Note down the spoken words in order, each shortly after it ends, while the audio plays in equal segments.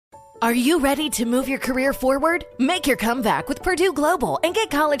Are you ready to move your career forward? Make your comeback with Purdue Global and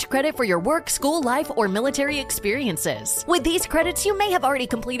get college credit for your work, school, life, or military experiences. With these credits, you may have already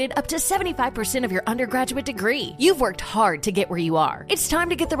completed up to 75% of your undergraduate degree. You've worked hard to get where you are. It's time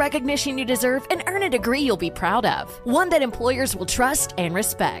to get the recognition you deserve and earn a degree you'll be proud of, one that employers will trust and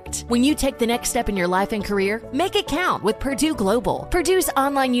respect. When you take the next step in your life and career, make it count with Purdue Global, Purdue's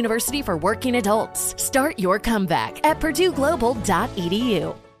online university for working adults. Start your comeback at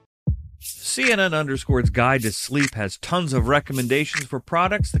purdueglobal.edu. CNN_'s Guide to Sleep has tons of recommendations for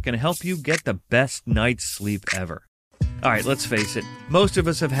products that can help you get the best night's sleep ever. All right, let's face it, most of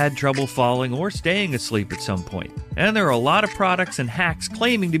us have had trouble falling or staying asleep at some point, and there are a lot of products and hacks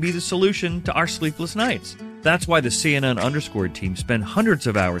claiming to be the solution to our sleepless nights. That's why the CNN_ team spend hundreds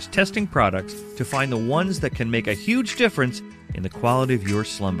of hours testing products to find the ones that can make a huge difference in the quality of your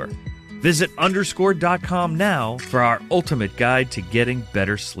slumber. Visit underscore.com now for our ultimate guide to getting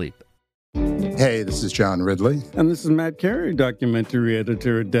better sleep. Hey, this is John Ridley. And this is Matt Carey, documentary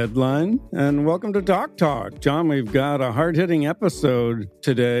editor at Deadline. And welcome to Doc Talk. John, we've got a hard-hitting episode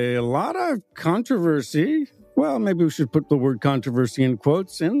today. A lot of controversy. Well, maybe we should put the word controversy in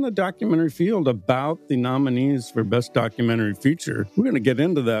quotes in the documentary field about the nominees for Best Documentary Feature. We're going to get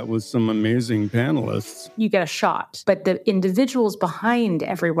into that with some amazing panelists. You get a shot, but the individuals behind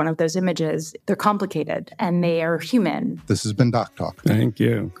every one of those images, they're complicated and they are human. This has been Doc Talk. Thank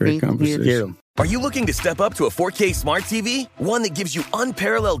you. Great conversation. Thank you. Are you looking to step up to a 4K smart TV? One that gives you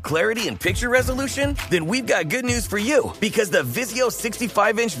unparalleled clarity and picture resolution? Then we've got good news for you, because the Vizio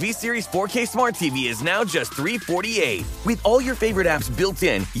 65-inch V-Series 4K smart TV is now just $348. With all your favorite apps built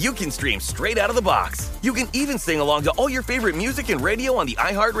in, you can stream straight out of the box. You can even sing along to all your favorite music and radio on the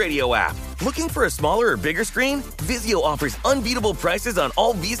iHeartRadio app. Looking for a smaller or bigger screen? Vizio offers unbeatable prices on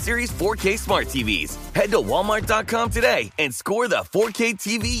all V-Series 4K smart TVs. Head to Walmart.com today and score the 4K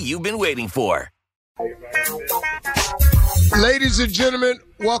TV you've been waiting for. Ladies and gentlemen,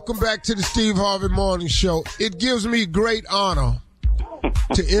 welcome back to the Steve Harvey Morning Show. It gives me great honor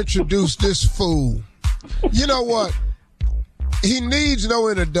to introduce this fool. You know what? He needs no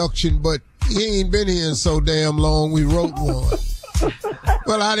introduction, but he ain't been here in so damn long. We wrote one.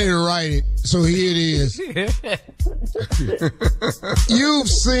 Well, I didn't write it, so here it is. You've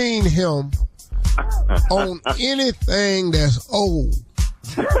seen him on anything that's old.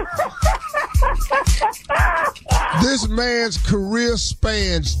 This man's career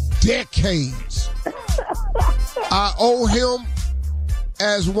spans decades. I owe him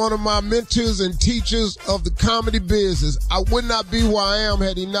as one of my mentors and teachers of the comedy business. I would not be where I am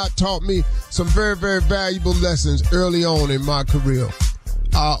had he not taught me some very, very valuable lessons early on in my career.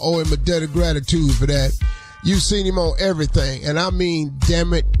 I owe him a debt of gratitude for that. You've seen him on everything, and I mean,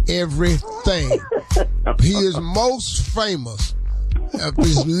 damn it, everything. He is most famous of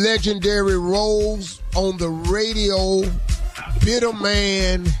his legendary roles on the radio, Bitter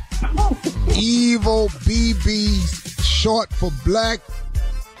Man, Evil BB, short for Black,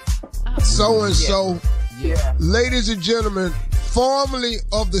 so-and-so. Yeah. Ladies and gentlemen, formerly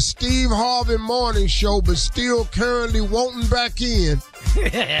of the Steve Harvey Morning Show, but still currently wanting back in.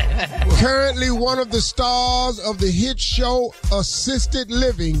 Currently one of the stars of the hit show Assisted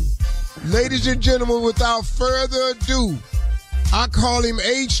Living. Ladies and gentlemen, without further ado, I call him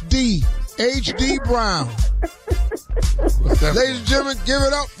HD Brown. Ladies and gentlemen, give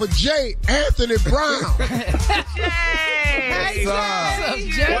it up for J. Anthony Brown. Hey, what's up,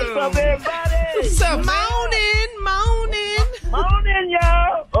 Jay? What's up, everybody? What's up, Morning,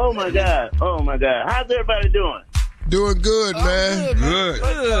 y'all. Oh my God. How's everybody doing? Doing good, man. Good.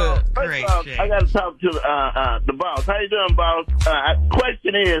 Great. I got to talk to the boss. How you doing, boss?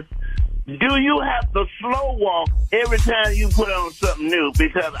 Question is, do you have to slow walk every time you put on something new?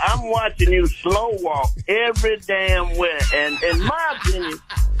 Because I'm watching you slow walk every damn way. And in my opinion,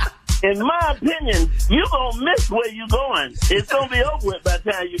 you're going to miss where you're going. It's going to be over with by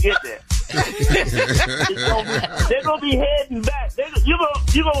the time you get there. They're going to be heading back. You're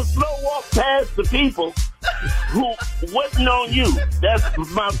going to slow walk past the people who wasn't on you. That's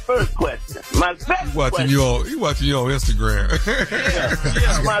my first question. My second question. You watching you on Instagram.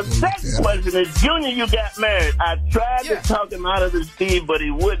 My second question is, Junior, you got married. I tried to talk him out of the Steve, but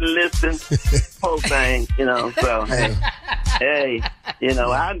he wouldn't listen. Whole thing, so hey,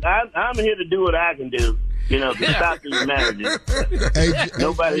 I'm here to do what I can do, to stop these marriages.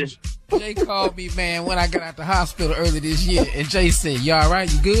 Nobody. Jay called me, man, when I got out the hospital early this year, and Jay said, "You all right?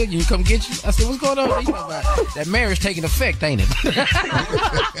 You good? You come get you?" I said, "What's going on?" You know about that marriage taking effect, ain't it?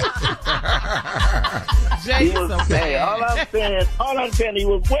 Jay, all I'm saying, he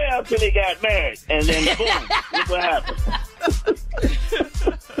was well until he got married, and then boom, look what happened.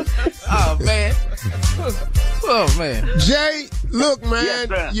 Oh, man. Jay, look, man,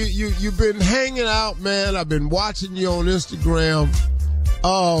 Yes, you've been hanging out, man. I've been watching you on Instagram.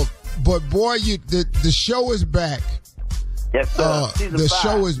 But boy, the show is back. Yes, sir. The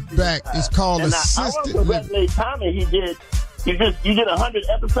show is back. It's called Assisted I Living. congratulate Tommy. You did 100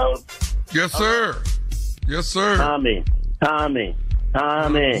 episodes? Yes, sir. Yes, sir. Tommy.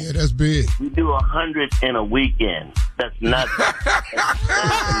 Yeah, that's big. We do 100 in a weekend. That's nothing. That's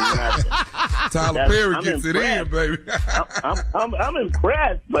nothing. Tyler Perry I'm gets impressed. it in, baby. I'm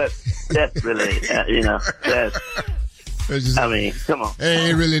impressed, but that's really, that's. That's just, I mean, come on.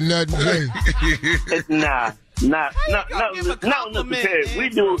 ain't really nothing, Jay. It's not Mr. Perry.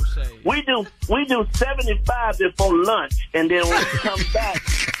 We do 75 before lunch, and then when we come back,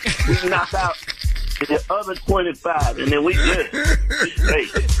 we knock out the other 25, and then we good. We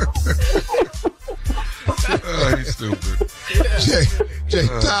straight. Oh, he's stupid. Jay,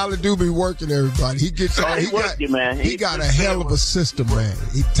 Tyler do be working everybody. He gets he got a hell of a system, man.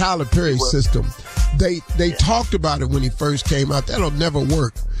 Tyler Perry's system. They talked about it when he first came out. That'll never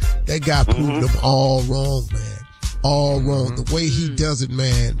work. That guy proved them all wrong, man. All wrong. The way he does it,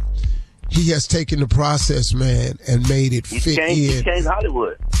 man. He has taken the process, man, and made it fit in. He changed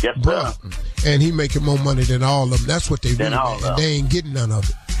Hollywood. Yes, sir. And he making more money than all of them. That's what they really all make. of And they ain't getting none of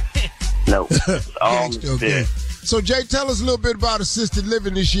it. No. All Gangsta, fair. okay. So, Jay, tell us a little bit about assisted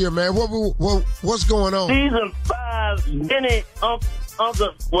living this year, man. What's going on? Season 5, Vinny,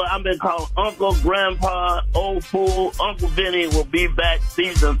 Uncle, well, I've been called Uncle, Grandpa, Old Fool. Uncle Vinny will be back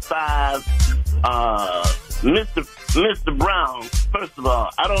season 5. Mr. Brown, first of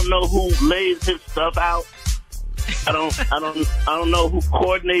all, I don't know who lays his stuff out. I don't know who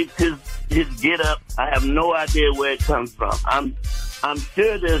coordinates his get up. I have no idea where it comes from. I'm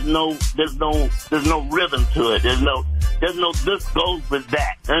sure there's no rhythm to it. There's no this goes with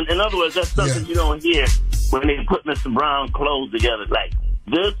that. And in other words, that's something you don't hear when they put Mr. Brown clothes together. Like,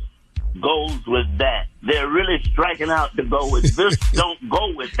 this goes with that. They're really striking out to go with this. Don't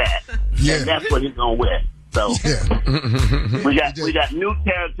go with that. Yeah. And that's what he's gonna wear. So we got new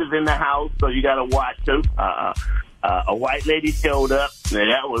characters in the house, so you got to watch them. A white lady showed up,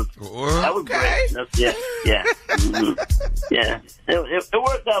 and that was great. Yeah. Yeah. It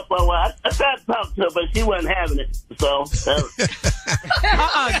worked out for a while. I tried to talk to her, but she wasn't having it. So,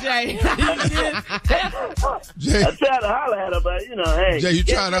 Jay. Jay. I tried to holler at her, but hey. Jay, you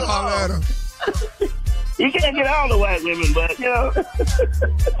trying to holler at her? You can't get all the white women, but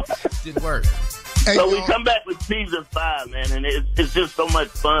Didn't work. Hey, so we come back with season 5, man, and it's just so much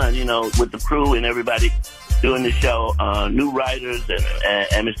fun, with the crew and everybody doing the show. New writers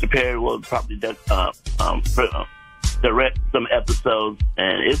and Mr. Perry will probably direct some episodes,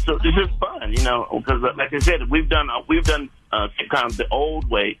 and it's just fun, because like I said, we've done sitcoms the old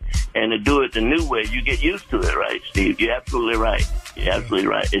way, and to do it the new way, you get used to it, right, Steve? You're absolutely right.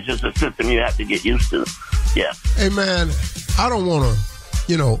 It's just a system you have to get used to. Yeah. Hey, man, I don't want to.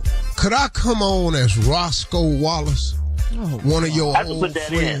 Could I come on as Roscoe Wallace, one of your old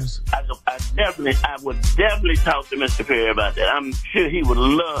friends? I would definitely talk to Mr. Perry about that. I'm sure he would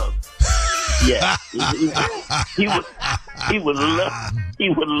love. Yeah, he would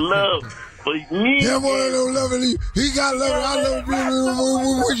love for me. Yeah, boy, I don't love it. He got love it. I love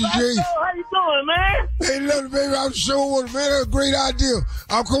it with you, Jay. How you doing, man? Hey, love it, baby. I'm sure, man, that's a great idea.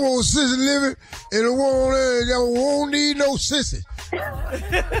 I'll come on with Sissy Living, and it won't need no sissy.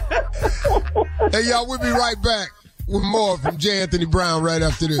 Hey, y'all, we'll be right back with more from J. Anthony Brown right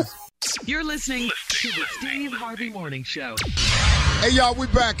after this. You're listening to the Steve Harvey Morning Show. Hey, y'all, we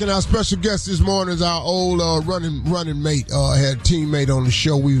back, and our special guest this morning is our old running mate. Had a teammate on the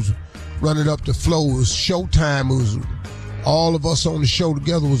show. We was running up the flow. It was Showtime. It was all of us on the show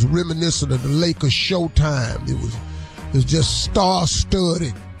together. Was reminiscent of the Lakers Showtime. It was just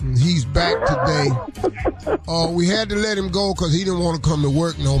star-studded. He's back today. We had to let him go because he didn't want to come to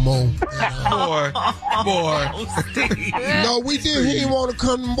work no more. Boy. No, we did. He didn't want to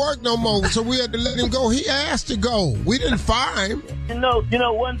come to work no more, so we had to let him go. He asked to go. We didn't fire him. You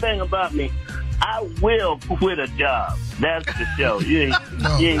know one thing about me, I will quit a job. That's the show. You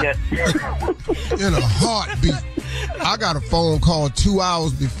ain't got in a heartbeat. I got a phone call 2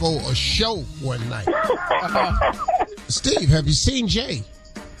 hours before a show one night. Steve, have you seen Jay?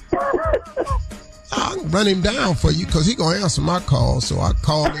 I'll run him down for you because he going to answer my call. So I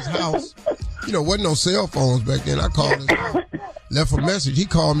called his house. Wasn't no cell phones back then. I called his house, left a message. He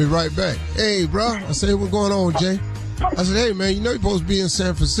called me right back. Hey, bro. I said, what's going on, Jay? I said, hey, man, you're supposed to be in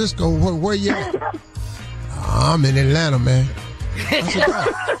San Francisco. Where you at? I'm in Atlanta, man. I said,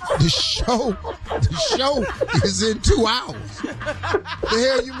 the show The show is in 2 hours. The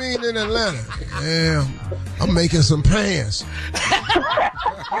hell you mean in Atlanta? Yeah, I'm making some pants.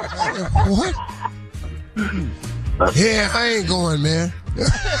 What? Yeah, I ain't going, man.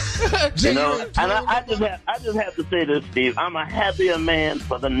 You know, and I just have to say this, Steve. I'm a happier man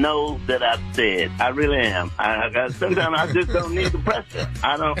for the no that I've said. I really am. Sometimes I just don't need the pressure.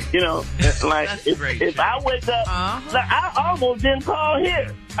 I don't, you know, like if I wake up, like, I almost didn't call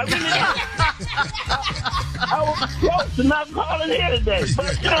here. I really I was close to not calling here today.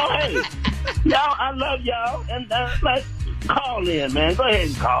 But, you know, hey, y'all, I love y'all. And, like, call in, man. Go ahead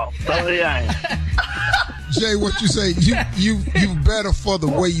and call. So here I am. Jay, what you say? You better for the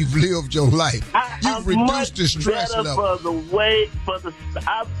way you've lived your life. You've reduced the stress level.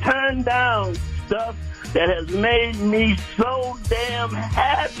 I've turned down stuff that has made me so damn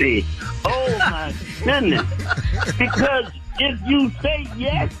happy. Oh my goodness! Because if you say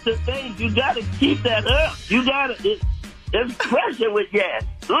yes to things, you got to keep that up. You got to. There's pressure with yes.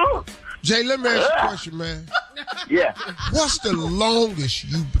 Ooh. Jay, let me ask you a question, man. Yeah. What's the longest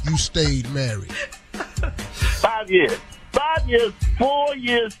you stayed married? 5 years. 5 years, 4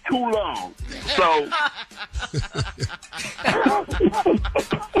 years too long. So,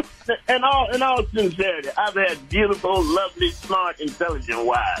 in all sincerity, I've had beautiful, lovely, smart, intelligent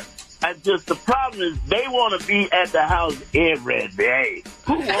wives. The problem is they want to be at the house every day.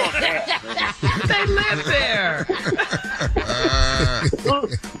 Who wants that, They live there.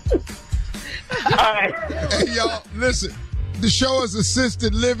 All right. Hey, y'all, listen. The show is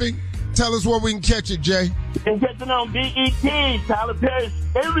assisted living. Tell us where we can catch it, Jay. You can catch it on BET, Tyler Perry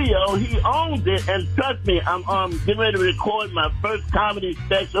Stereo. He owns it, and trust me, I'm getting ready to record my first comedy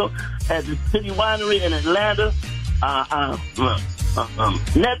special at the City Winery in Atlanta.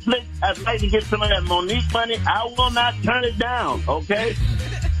 Netflix, I'd like to get some of that Monique money. I will not turn it down, okay?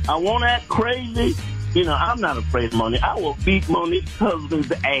 I won't act crazy. You know, I'm not afraid of Monique. I will beat Monique's husband's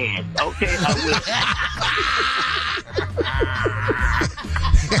ass, okay? I will.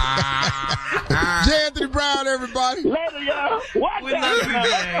 J. Anthony Brown, everybody. Later, y'all. Watch We love you,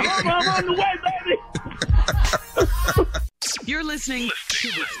 Jay. I'm on the way, baby. You're listening to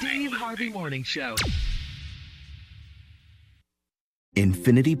the Steve Harvey Morning Show.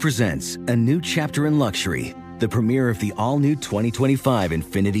 Infiniti presents a new chapter in luxury, the premiere of the all-new 2025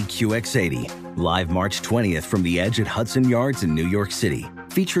 Infiniti QX80, live March 20th from the Edge at Hudson Yards in New York City,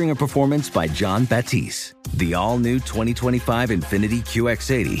 featuring a performance by John Batiste. The all-new 2025 Infiniti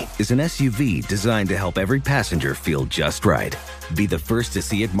QX80 is an SUV designed to help every passenger feel just right. Be the first to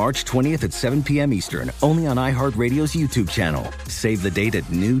see it March 20th at 7 p.m. Eastern, only on iHeartRadio's YouTube channel. Save the date at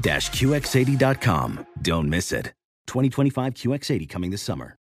new-QX80.com. Don't miss it. 2025 QX80 coming this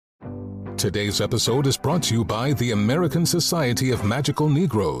summer. Today's episode is brought to you by the American Society of Magical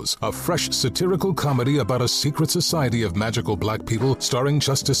Negroes, a fresh satirical comedy about a secret society of magical black people starring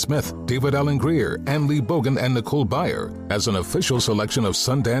Justice Smith, David Alan Grier, Ann Lee Bogan, and Nicole Byer. As an official selection of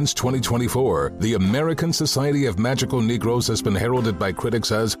Sundance 2024, the American Society of Magical Negroes has been heralded by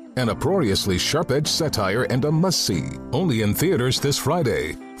critics as an uproariously sharp-edged satire and a must-see. Only in theaters this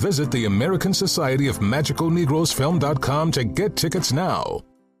Friday. Visit the American Society of Magical Negroes Film.com to get tickets now.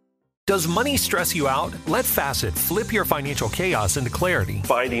 Does money stress you out? Let Facet flip your financial chaos into clarity.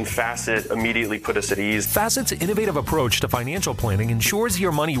 Finding Facet immediately put us at ease. Facet's innovative approach to financial planning ensures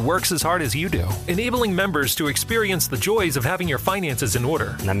your money works as hard as you do, enabling members to experience the joys of having your finances in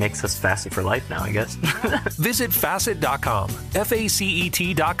order. And that makes us Facet for life now, I guess. Visit Facet.com,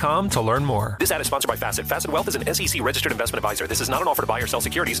 FACET.com to learn more. This ad is sponsored by Facet. Facet Wealth is an SEC registered investment advisor. This is not an offer to buy or sell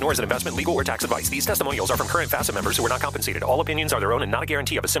securities, nor is it investment, legal, or tax advice. These testimonials are from current Facet members who are not compensated. All opinions are their own and not a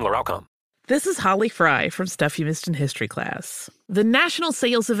guarantee of a similar outcome. This is Holly Fry from Stuff You Missed in History Class. The national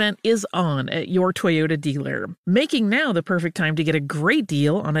sales event is on at your Toyota dealer, making now the perfect time to get a great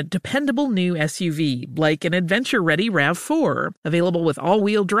deal on a dependable new SUV, like an adventure-ready RAV4. Available with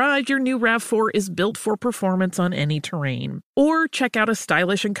all-wheel drive, your new RAV4 is built for performance on any terrain. Or check out a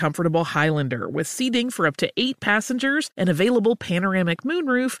stylish and comfortable Highlander with seating for up to 8 passengers and available panoramic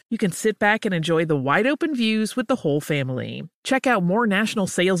moonroof. You can sit back and enjoy the wide-open views with the whole family. Check out more national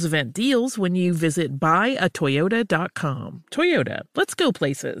sales event deals when you visit buyatoyota.com. Toyota, let's go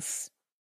places.